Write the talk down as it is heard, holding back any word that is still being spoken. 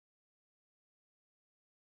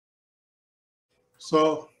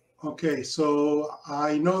So, okay, so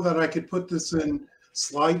I know that I could put this in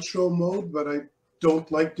slideshow mode, but I don't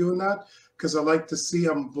like doing that because I like to see.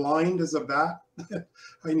 I'm blind as a bat.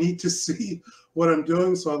 I need to see what I'm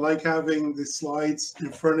doing, so I like having the slides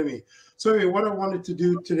in front of me. So anyway, what I wanted to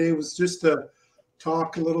do today was just to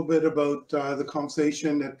talk a little bit about the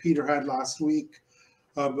conversation that Peter had last week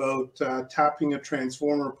about tapping a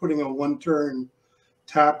transformer, putting a one-turn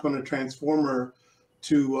tap on a transformer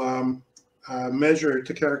to measure,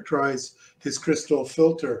 to characterize his crystal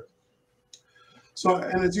filter. So,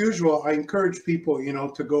 and as usual, I encourage people,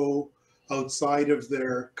 to go outside of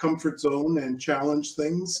their comfort zone and challenge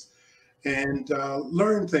things and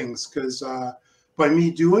learn things. Because by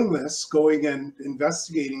me doing this, going and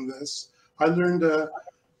investigating this, I learned a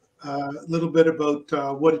little bit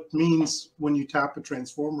about what it means when you tap a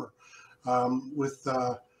transformer with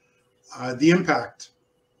the impact.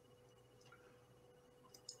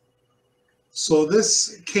 So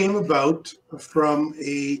this came about from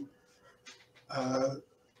a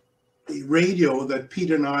radio that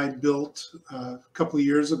Pete and I built a couple of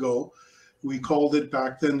years ago. We called it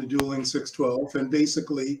back then the Dueling 612, and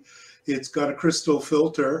basically it's got a crystal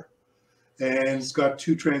filter, and it's got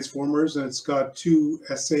two transformers, and it's got two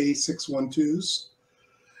SA612s,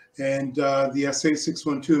 and the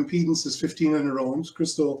SA612 impedance is 1500 ohms.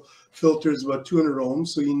 Crystal filter is about 200 ohms,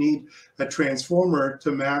 so you need a transformer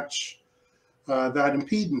to match that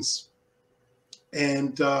impedance.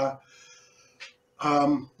 And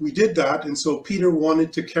we did that, and so Peter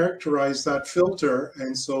wanted to characterize that filter,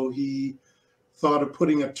 and so he thought of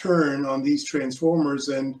putting a turn on these transformers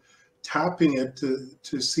and tapping it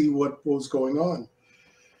to see what was going on.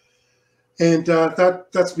 And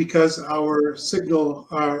that's because our signal,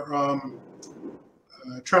 our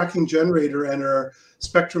tracking generator and our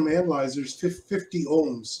spectrum analyzer is 50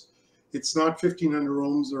 ohms. It's not 1500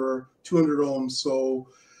 ohms or 200 ohms. So,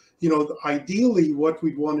 ideally what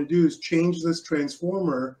we'd want to do is change this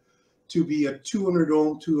transformer to be a 200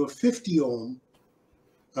 ohm to a 50 ohm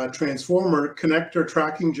transformer, connect our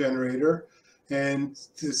tracking generator, and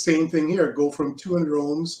the same thing here, go from 200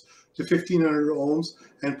 ohms to 1500 ohms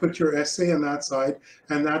and put your SA on that side,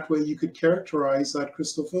 and that way you could characterize that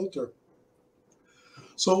crystal filter.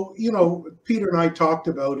 So, Peter and I talked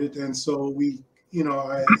about it, and so we, he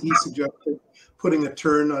suggested putting a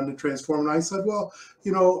turn on the transformer. And I said, well,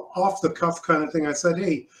 off the cuff kind of thing, I said,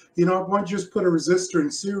 hey, why don't you just put a resistor in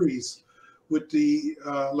series with the,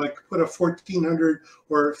 put a 1400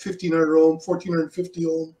 or 1500 ohm, 1450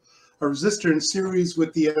 ohm, a resistor in series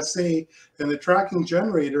with the SA and the tracking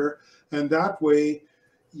generator, and that way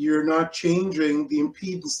you're not changing the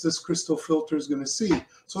impedance this crystal filter is going to see.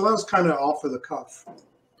 So that was kind of off of the cuff.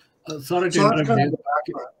 Sorry to interrupt. Kind of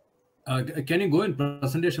can you go in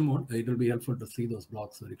presentation mode? It will be helpful to see those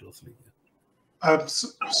blocks very closely.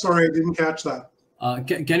 Sorry, I didn't catch that.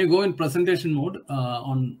 Can you go in presentation mode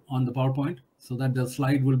on the PowerPoint so that the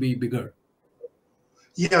slide will be bigger?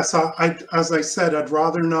 Yes, as I said, I'd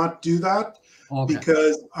rather not do that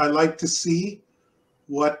because I like to see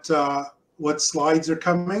what slides are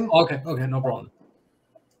coming. Okay, no problem.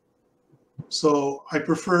 So I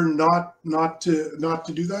prefer not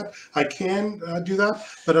to do that. I can do that,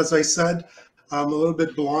 but as I said, I'm a little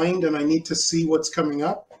bit blind and I need to see what's coming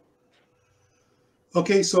up.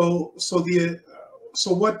 Okay, so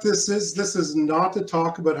what this is not to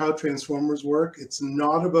talk about how transformers work. It's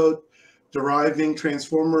not about deriving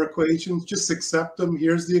transformer equations. Just accept them.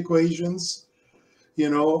 Here's the equations,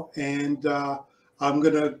 and I'm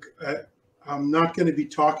not going to be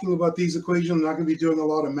talking about these equations. I'm not going to be doing a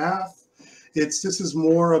lot of math. This is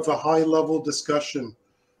more of a high level discussion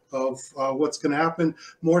of what's going to happen.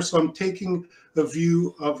 More so I'm taking the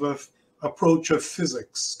view of an approach of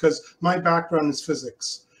physics, because my background is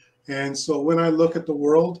physics. And so when I look at the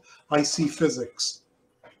world, I see physics.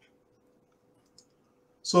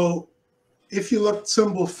 So if you look at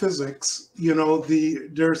simple physics,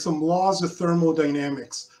 there are some laws of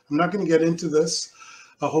thermodynamics. I'm not going to get into this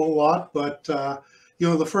a whole lot, but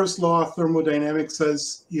the first law of thermodynamics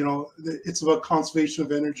says, it's about conservation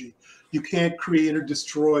of energy. You can't create or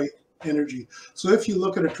destroy energy. So if you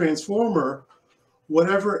look at a transformer,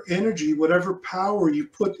 whatever energy, whatever power you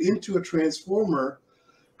put into a transformer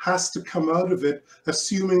has to come out of it,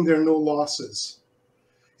 assuming there are no losses.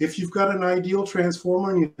 If you've got an ideal transformer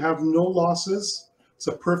and you have no losses, it's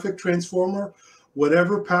a perfect transformer,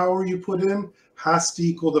 whatever power you put in has to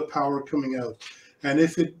equal the power coming out. And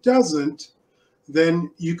if it doesn't, then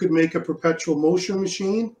you could make a perpetual motion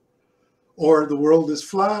machine, or the world is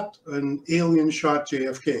flat, an alien shot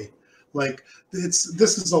JFK.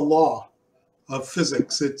 This is a law of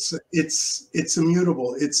physics. It's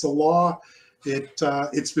immutable. It's a law,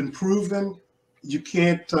 It's been proven. You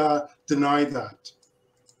can't deny that.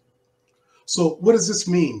 So what does this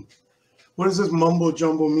mean? What does this mumbo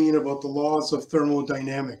jumbo mean about the laws of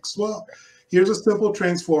thermodynamics? Well, here's a simple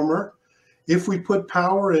transformer. If we put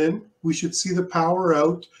power in, we should see the power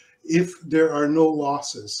out if there are no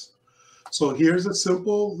losses. So here's a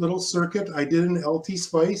simple little circuit. I did an LT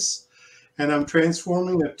Spice, and I'm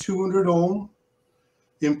transforming a 200 ohm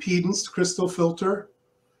impedance crystal filter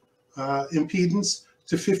impedance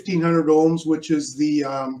to 1500 ohms, which is the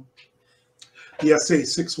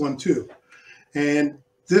SA612. And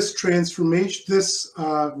this transformation, this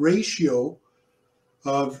ratio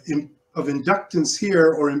of inductance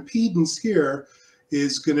here or impedance here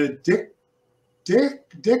is going to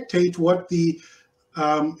dictate what the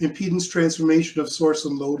impedance transformation of source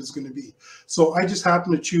and load is going to be. So I just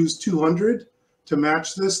happen to choose 200 to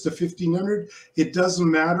match this to 1500. It doesn't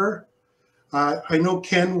matter. I know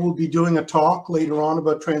Ken will be doing a talk later on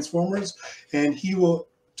about transformers, and he will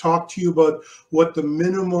talk to you about what the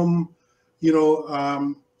minimum,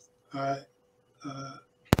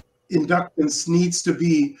 inductance needs to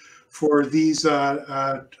be for these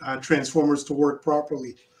transformers to work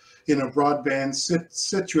properly in a broadband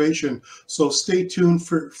situation. So stay tuned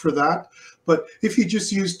for that. But if you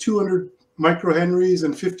just use 200 microhenries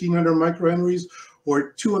and 1500 microhenries,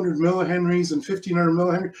 or 200 millihenries and 1500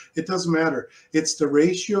 millihenries, it doesn't matter. It's the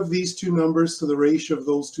ratio of these two numbers to the ratio of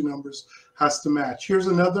those two numbers has to match. Here's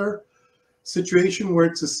another situation where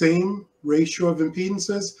it's the same ratio of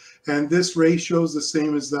impedances, and this ratio is the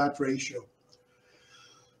same as that ratio.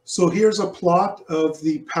 So here's a plot of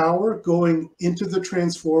the power going into the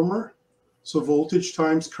transformer. So voltage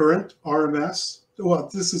times current, RMS.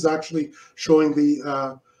 Well, this is actually showing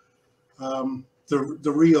the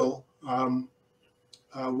real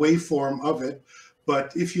waveform of it.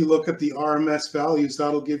 But if you look at the RMS values,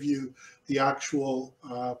 that'll give you the actual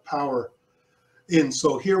power in.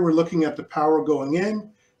 So here we're looking at the power going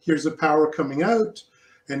in. Here's the power coming out.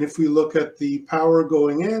 And if we look at the power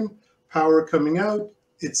going in, power coming out,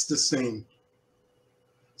 it's the same.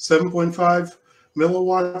 7.5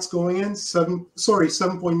 milliwatts going in,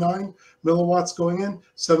 7.9 milliwatts going in,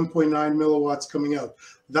 7.9 milliwatts coming out.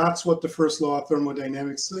 That's what the first law of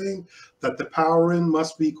thermodynamics is saying, that the power in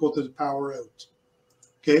must be equal to the power out.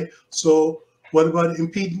 Okay, so what about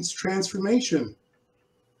impedance transformation?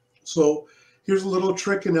 So here's a little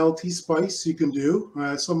trick in LT Spice you can do.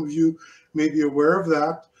 Some of you may be aware of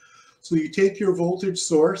that. So you take your voltage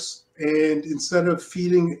source, and instead of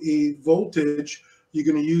feeding a voltage, you're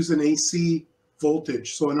going to use an AC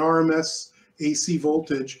voltage. So an RMS AC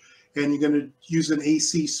voltage, and you're going to use an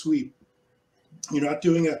AC sweep. You're not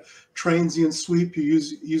doing a transient sweep, you're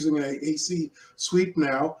using an AC sweep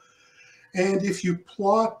now. And if you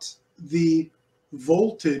plot the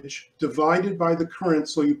voltage divided by the current,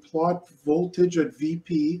 so you plot voltage at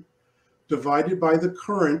VP divided by the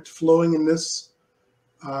current flowing in this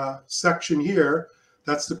section here,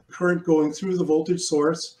 that's the current going through the voltage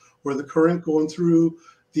source, or the current going through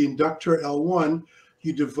the inductor L1.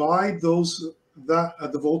 You divide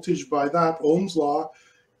the voltage by that, Ohm's law,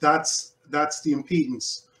 that's the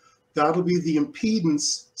impedance. That'll be the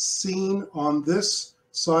impedance seen on this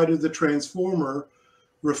side of the transformer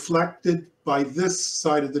reflected by this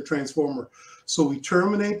side of the transformer. So we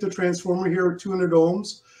terminate the transformer here at 200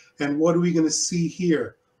 ohms, and what are we going to see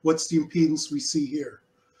here? What's the impedance we see here?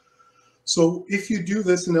 So if you do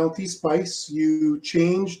this in LT Spice, you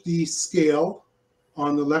change the scale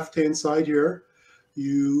on the left-hand side here.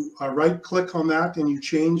 You right-click on that, and you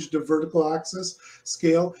change the vertical axis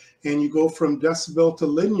scale, and you go from decibel to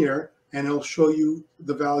linear, and it'll show you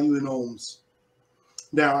the value in ohms.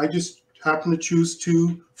 Now, I just happen to choose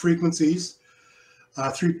two frequencies,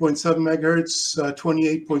 3.7 megahertz,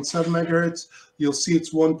 28.7 megahertz. You'll see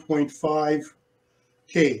it's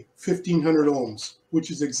 1.5K, 1500 ohms,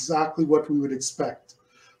 which is exactly what we would expect.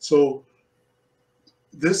 So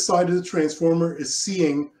this side of the transformer is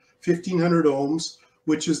seeing 1500 ohms,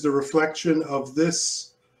 which is the reflection of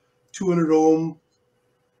this 200 ohm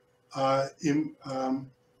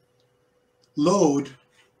load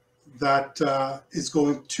that is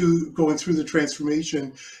going through the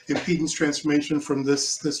transformation, impedance transformation from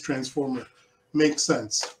this transformer. Makes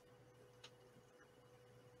sense.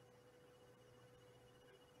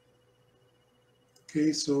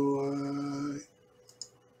 Okay, so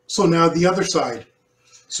now the other side.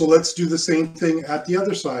 So let's do the same thing at the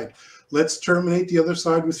other side. Let's terminate the other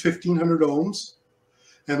side with 1500 ohms.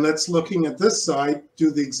 And let's, looking at this side,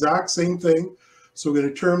 do the exact same thing. So we're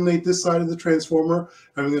going to terminate this side of the transformer,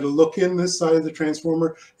 and we're going to look in this side of the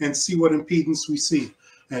transformer and see what impedance we see.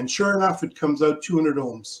 And sure enough, it comes out 200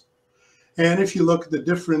 ohms. And if you look at the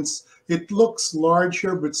difference, it looks large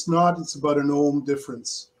here, but it's not. It's about an ohm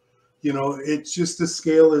difference. You know, it's just the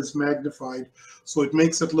scale is magnified. So it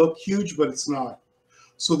makes it look huge, but it's not.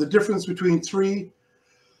 So the difference between 3.7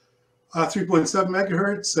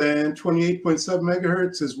 megahertz and 28.7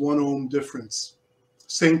 megahertz is 1 ohm difference.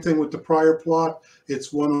 Same thing with the prior plot,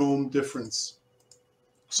 it's 1 ohm difference.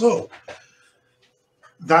 So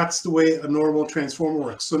that's the way a normal transformer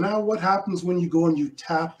works. So now what happens when you go and you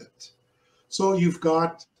tap it? So you've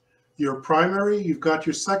got your primary, you've got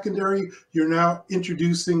your secondary, you're now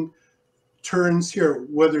introducing turns here,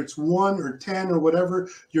 whether it's 1 or 10 or whatever,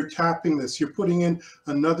 you're tapping this. You're putting in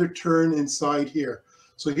another turn inside here.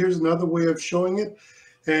 So here's another way of showing it.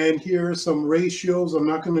 And here are some ratios. I'm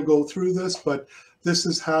not going to go through this, but this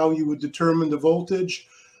is how you would determine the voltage.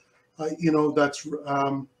 You know, that's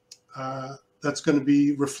going to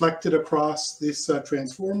be reflected across this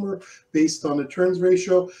transformer based on the turns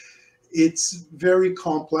ratio. It's very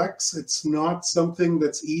complex. It's not something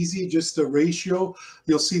that's easy, just a ratio.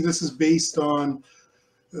 You'll see this is based on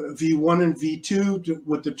V1 and V2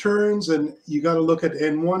 with the turns, and you got to look at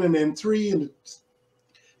N1 and N3, and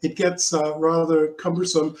it gets rather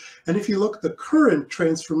cumbersome. And if you look at the current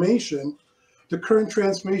transformation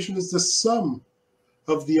is the sum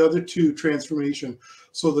of the other two transformation.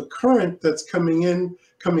 So the current that's coming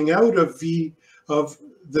out of the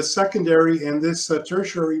secondary and this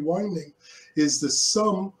tertiary winding is the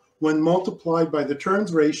sum when multiplied by the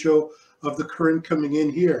turns ratio of the current coming in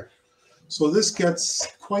here. So this gets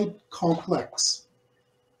quite complex.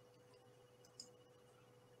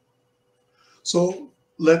 So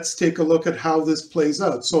let's take a look at how this plays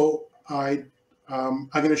out. So I'm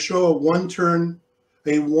going to show a one turn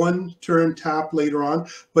tap later on,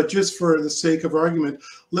 but just for the sake of argument,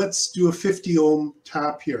 let's do a 50 ohm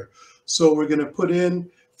tap here. So we're going to put in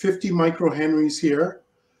 50 microhenries here,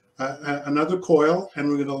 another coil, and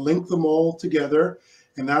we're going to link them all together.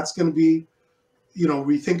 And that's going to be, you know,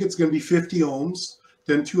 we think it's going to be 50 ohms,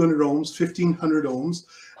 then 200 ohms, 1500 ohms.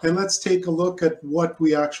 And let's take a look at what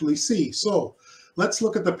we actually see. So let's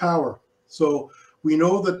look at the power. So we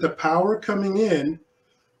know that the power coming in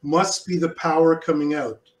must be the power coming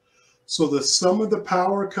out. So the sum of the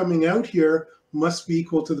power coming out here must be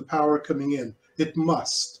equal to the power coming in. It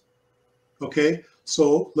must. Okay,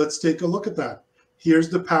 so let's take a look at that. Here's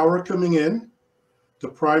the power coming in, the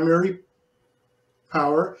primary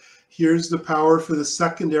power. Here's the power for the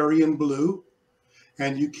secondary in blue.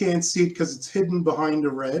 And you can't see it because it's hidden behind the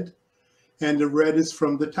red. And the red is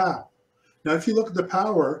from the tap. Now, if you look at the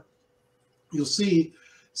power, you'll see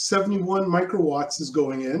 71 microwatts is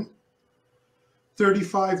going in.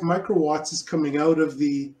 35 microwatts is coming out of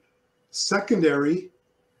the secondary.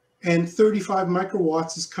 And 35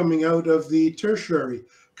 microwatts is coming out of the tertiary,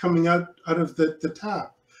 coming out of the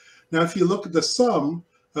tap. Now, if you look at the sum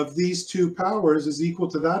of these two powers is equal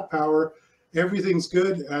to that power, everything's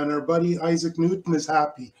good, and our buddy Isaac Newton is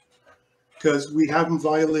happy because we haven't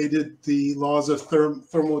violated the laws of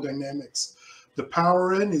thermodynamics. The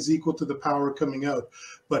power in is equal to the power coming out.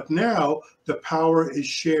 But now the power is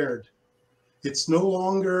shared. It's no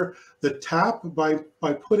longer the tap. By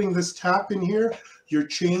putting this tap in here, you're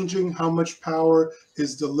changing how much power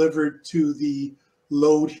is delivered to the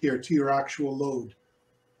load here, to your actual load.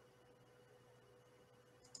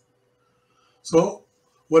 So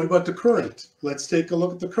what about the current? Let's take a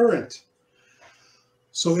look at the current.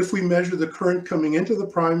 So if we measure the current coming into the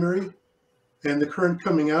primary and the current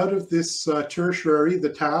coming out of this tertiary, the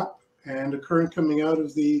tap, and the current coming out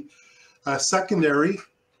of the secondary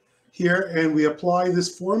here, and we apply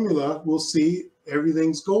this formula, we'll see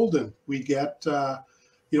everything's golden. We get,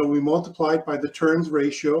 you know, we multiply it by the turns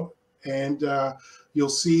ratio, and you'll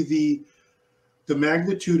see the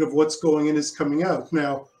magnitude of what's going in is coming out.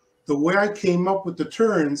 Now, the way I came up with the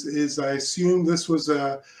turns is I assumed this was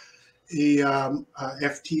a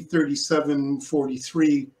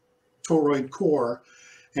FT3743 toroid core,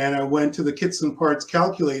 and I went to the kits and parts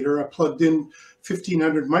calculator. I plugged in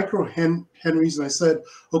 1500 microhenries, and I said,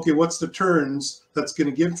 okay, what's the turns that's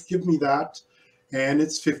going to give me that? And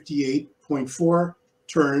it's 58.4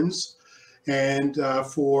 turns. And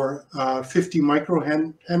for 50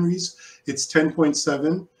 microhenries, it's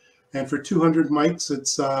 10.7. And for 200 mics,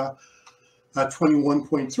 it's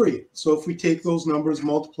 21.3. So if we take those numbers,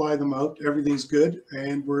 multiply them out, everything's good,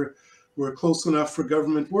 and we're close enough for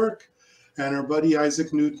government work, and our buddy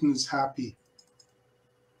Isaac Newton is happy.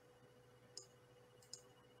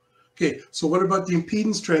 Okay, so what about the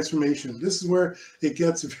impedance transformation? This is where it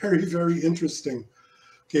gets very, very interesting.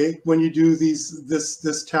 Okay, when you do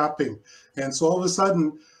this tapping, and so all of a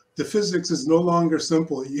sudden the physics is no longer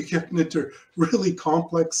simple. You get into really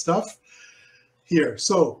complex stuff, here.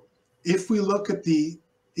 So if we look at the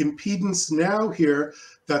impedance now here,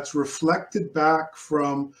 that's reflected back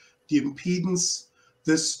from the impedance,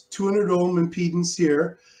 this 200 ohm impedance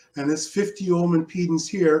here, and this 50 ohm impedance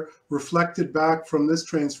here, reflected back from this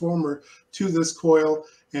transformer to this coil,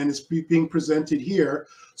 and it's being presented here.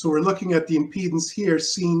 So we're looking at the impedance here,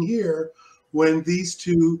 seen here, when these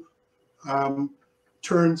two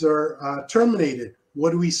turns are terminated.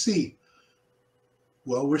 What do we see?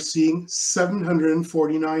 Well, we're seeing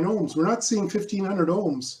 749 ohms. We're not seeing 1500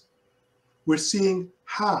 ohms. We're seeing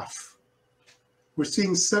half. We're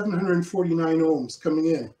seeing 749 ohms coming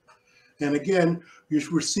in. And again,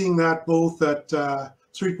 we're seeing that both at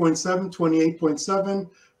 3.7, 28.7.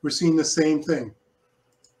 We're seeing the same thing.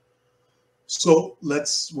 So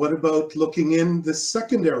what about looking in the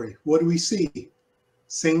secondary? What do we see?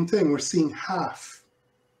 Same thing, we're seeing half.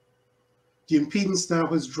 The impedance now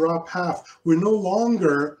has dropped half. We're no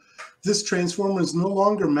longer, this transformer is no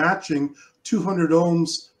longer matching 200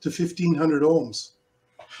 ohms to 1500 ohms,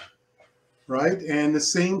 right? And the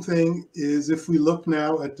same thing is if we look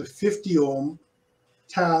now at the 50 ohm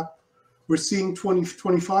tap, we're seeing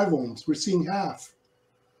 25 ohms, we're seeing half.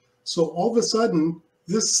 So all of a sudden,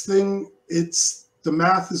 this thing, the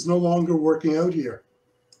math is no longer working out here.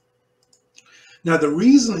 Now, the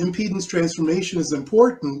reason impedance transformation is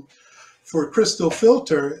important for a crystal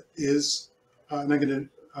filter is, and I'm going to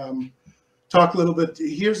talk a little bit.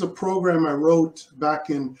 Here's a program I wrote back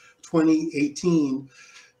in 2018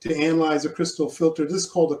 to analyze a crystal filter. This is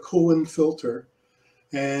called a Cohen filter,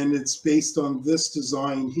 and it's based on this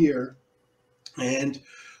design here. And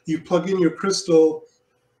you plug in your crystal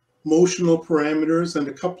motional parameters and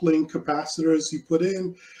the coupling capacitors you put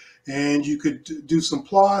in, and you could do some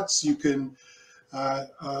plots. You can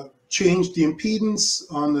change the impedance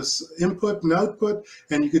on this input and output,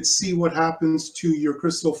 and you could see what happens to your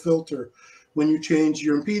crystal filter when you change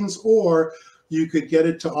your impedance, or you could get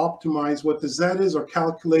it to optimize what the Z is, or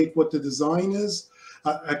calculate what the design is,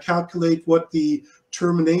 calculate what the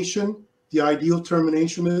termination, the ideal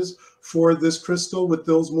termination is for this crystal with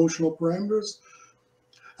those motional parameters.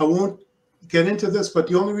 I won't get into this, but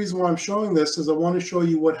the only reason why I'm showing this is I want to show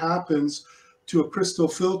you what happens to a crystal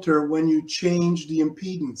filter when you change the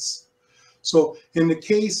impedance. So in the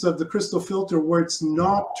case of the crystal filter where it's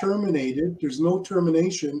not terminated, there's no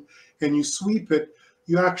termination, and you sweep it,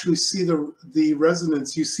 you actually see the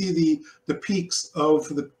resonance, you see the peaks of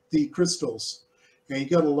the crystals. And you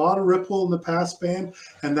got a lot of ripple in the passband,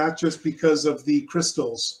 and that's just because of the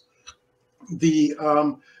crystals. The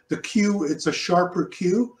Q, it's a sharper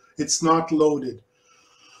Q, it's not loaded.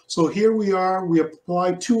 So here we are, we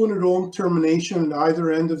apply 200 ohm termination at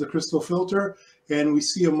either end of the crystal filter, and we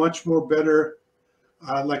see a much more better,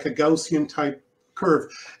 like a Gaussian type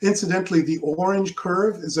curve. Incidentally, the orange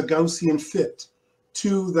curve is a Gaussian fit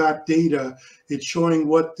to that data. It's showing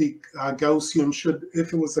what the Gaussian should,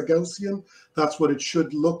 if it was a Gaussian, that's what it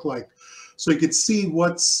should look like. So you could see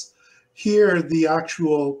what's here, the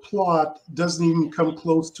actual plot doesn't even come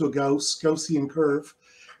close to a Gaussian curve.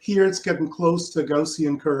 Here it's getting close to a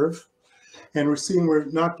Gaussian curve, and we're seeing we're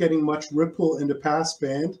not getting much ripple in the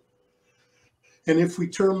passband. And if we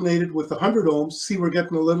terminate it with 100 ohms, see we're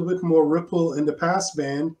getting a little bit more ripple in the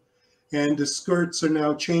passband, and the skirts are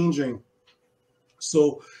now changing.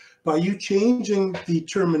 So by you changing the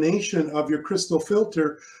termination of your crystal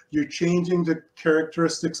filter, you're changing the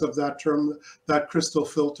characteristics of that crystal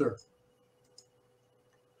filter.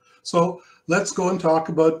 So let's go and talk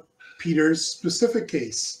about Peter's specific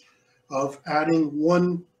case of adding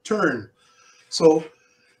one turn. So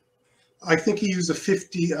I think he used a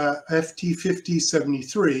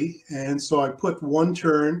FT5073, and so I put one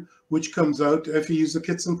turn, which comes out, if you use the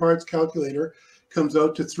kits and parts calculator, comes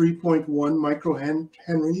out to 3.1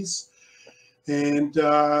 microhenries, and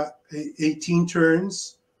 18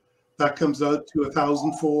 turns, that comes out to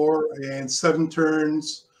 1,004, and 7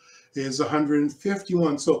 turns is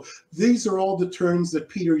 151. So these are all the turns that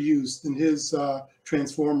Peter used in his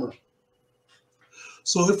transformer.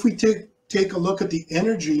 So if we take a look at the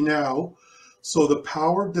energy now, so the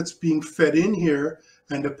power that's being fed in here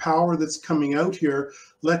and the power that's coming out here,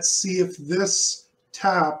 let's see if this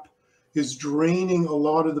tap is draining a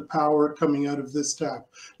lot of the power coming out of this tap.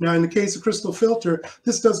 Now, in the case of crystal filter,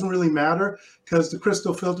 this doesn't really matter because the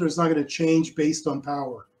crystal filter is not going to change based on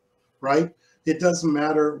power, right? It doesn't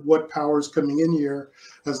matter what power is coming in here.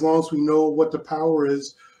 As long as we know what the power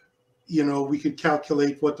is, you know, we could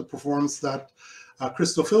calculate what the performance of that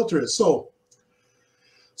crystal filter is. So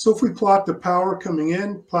if we plot the power coming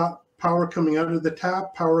in, plot power coming out of the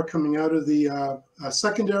tap, power coming out of the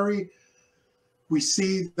secondary, we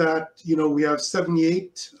see that, you know, we have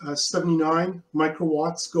 78, 79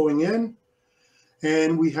 microwatts going in,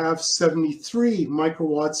 and we have 73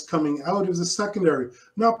 microwatts coming out of the secondary.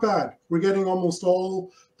 Not bad. We're getting almost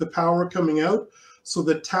all the power coming out. So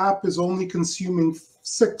the tap is only consuming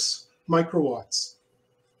 6 microwatts.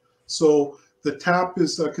 So the tap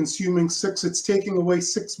is consuming 6. It's taking away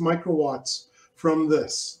 6 microwatts from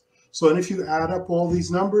this. So, and if you add up all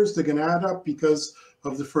these numbers, they're going to add up because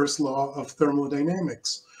of the first law of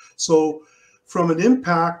thermodynamics. So from an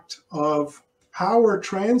impact of power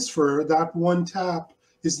transfer, that one tap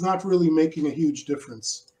is not really making a huge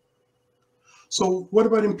difference. So what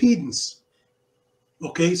about impedance?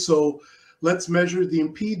 Okay, so let's measure the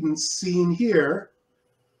impedance seen here.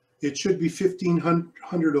 It should be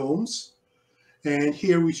 1500 ohms. And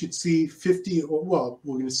here we should see 50, well,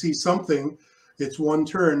 we're going to see something. It's one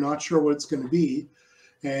turn, not sure what it's going to be.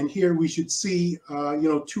 And here we should see,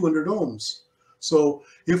 200 ohms. So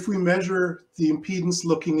if we measure the impedance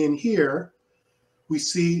looking in here, we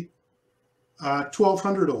see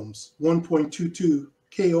 1200 ohms, 1.22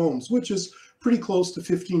 k ohms, which is pretty close to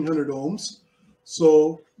 1500 ohms.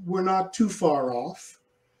 So we're not too far off,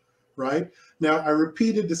 right? Now I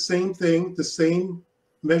repeated the same thing, the same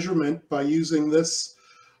measurement by using this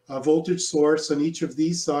voltage source on each of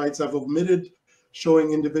these sides. I've omitted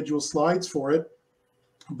showing individual slides for it.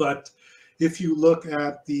 But if you look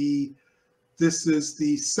at this is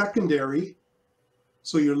the secondary.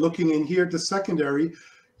 So you're looking in here at the secondary,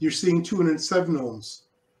 you're seeing 207 ohms.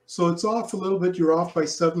 So it's off a little bit. You're off by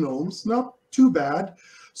 7 ohms, not too bad.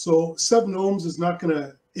 So 7 ohms is not going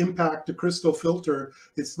to impact the crystal filter.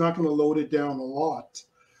 It's not going to load it down a lot.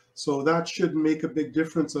 So that shouldn't make a big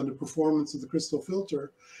difference on the performance of the crystal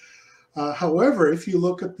filter. However, if you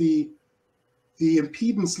look at the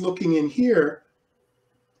impedance looking in here,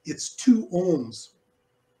 it's 2 ohms.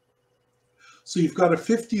 So you've got a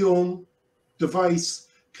 50 ohm device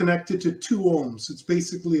connected to 2 ohms. It's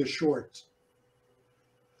basically a short.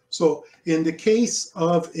 So in the case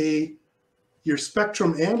of your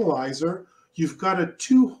spectrum analyzer, you've got a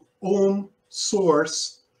 2 ohm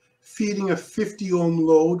source feeding a 50 ohm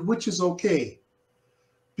load, which is okay.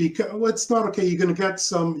 Because well, it's not okay. You're going to get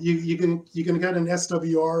some. You're going to get an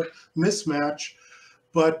SWR mismatch,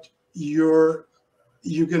 but you're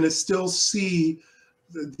going to still see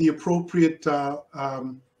the appropriate. I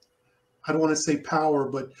don't want to say power,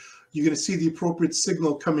 but you're going to see the appropriate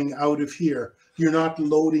signal coming out of here. You're not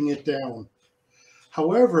loading it down.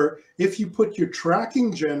 However, if you put your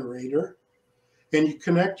tracking generator and you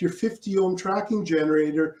connect your 50 ohm tracking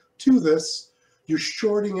generator to this, you're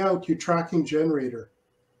shorting out your tracking generator.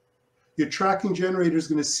 Your tracking generator is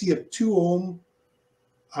going to see a 2 ohm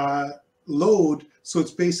load, so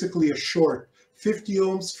it's basically a short. 50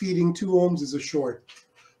 ohms feeding 2 ohms is a short.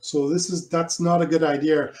 So that's not a good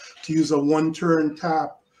idea to use a one-turn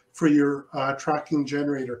tap for your tracking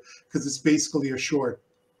generator because it's basically a short.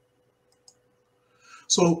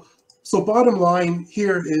 So bottom line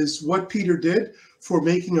here is what Peter did for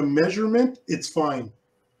making a measurement, it's fine.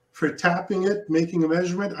 For tapping it, making a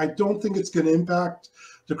measurement, I don't think it's going to impact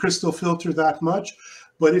the crystal filter that much.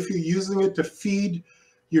 But if you're using it to feed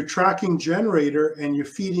your tracking generator and you're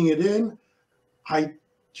feeding it in,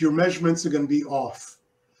 your measurements are going to be off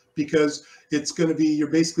because it's going to be, you're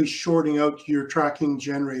basically shorting out your tracking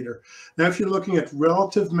generator. Now, if you're looking at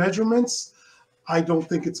relative measurements, I don't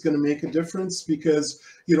think it's going to make a difference because,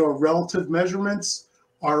 relative measurements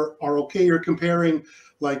are okay. You're comparing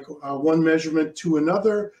like one measurement to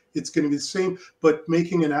another. It's going to be the same, but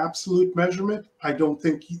making an absolute measurement, I don't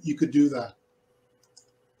think you could do that.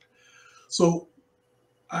 So,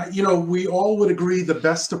 we all would agree the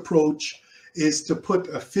best approach is to put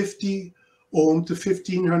a 50 ohm to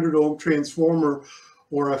 1500 ohm transformer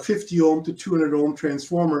or a 50 ohm to 200 ohm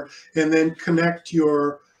transformer and then connect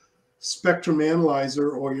your spectrum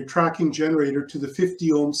analyzer or your tracking generator to the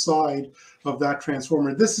 50 ohm side of that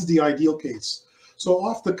transformer. This is the ideal case. So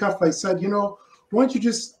off the cuff, I said, why don't you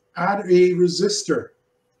just add a resistor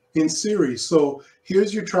in series? So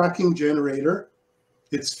here's your tracking generator.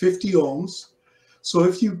 It's 50 ohms. So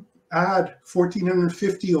if you add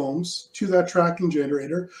 1450 ohms to that tracking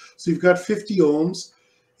generator, so you've got 50 ohms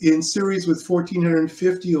in series with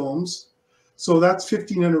 1450 ohms. So that's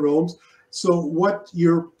 1500 ohms. So what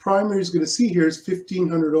your primary is going to see here is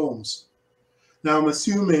 1500 ohms. Now I'm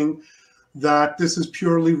assuming that this is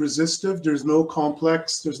purely resistive. There's no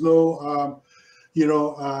complex. There's no,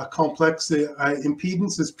 complex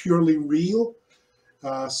impedance is purely real.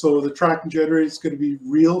 So the tracking generator is going to be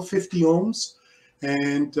real 50 ohms.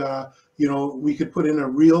 And, we could put in a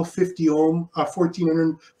real 50 ohm,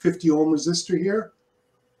 1450 ohm resistor here.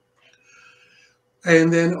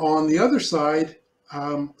 And then on the other side,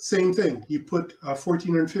 same thing. You put a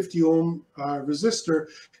 1450 ohm resistor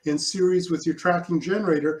in series with your tracking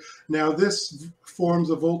generator. Now this forms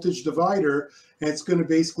a voltage divider, and it's going to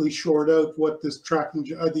basically short out what this tracking,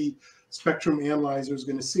 the spectrum analyzer is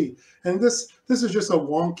going to see. And this is just a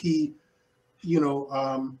wonky,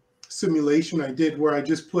 simulation I did where I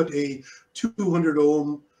just put a 200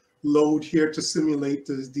 ohm load here to simulate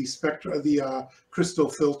the spectra, the crystal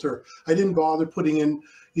filter. I didn't bother putting in,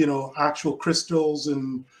 actual crystals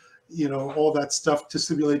and, all that stuff to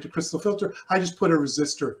simulate the crystal filter. I just put a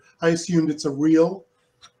resistor. I assumed it's a real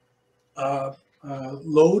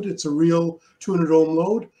load. It's a real 200 ohm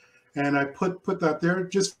load. And I put that there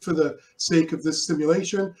just for the sake of this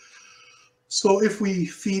simulation. So if we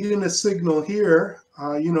feed in a signal here,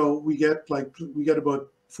 we get about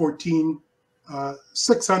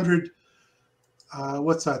 600,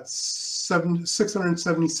 what's that?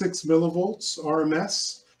 676 millivolts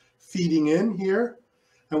RMS feeding in here.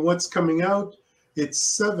 And what's coming out? It's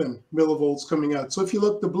 7 millivolts coming out. So if you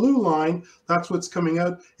look, the blue line, that's what's coming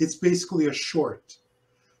out. It's basically a short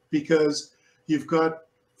because you've got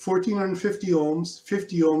 1450 ohms,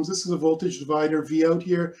 50 ohms. This is a voltage divider. V out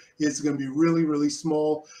here is going to be really, really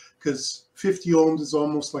small because 50 ohms is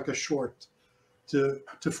almost like a short to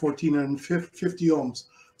 1450 ohms.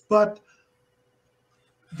 But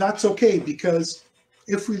that's okay because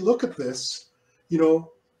if we look at this,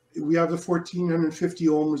 we have the 1450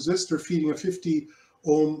 ohm resistor feeding a 50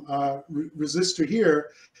 ohm resistor here.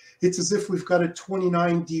 It's as if we've got a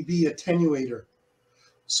 29 dB attenuator.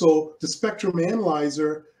 So the spectrum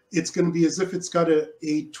analyzer, it's going to be as if it's got a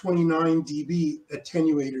 29 dB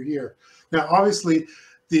attenuator here. Now, obviously,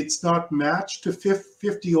 it's not matched to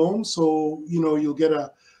 50 ohms, so you'll get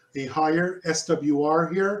a higher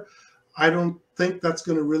SWR here. I don't think that's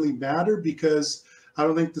going to really matter because I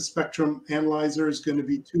don't think the spectrum analyzer is going to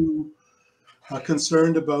be too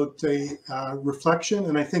concerned about a reflection.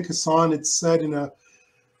 And I think Hassan had said in a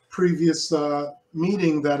previous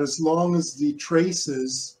meeting that as long as the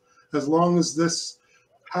traces, as long as this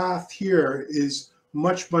path here is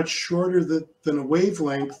much, much shorter than a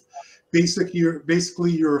wavelength,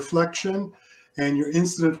 basically your reflection and your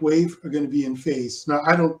incident wave are going to be in phase.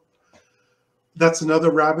 Now, that's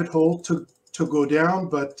another rabbit hole to go down,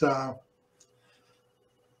 but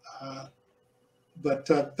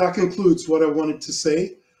that concludes what I wanted to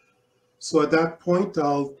say. So at that point,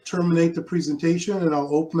 I'll terminate the presentation and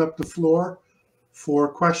I'll open up the floor for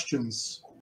questions.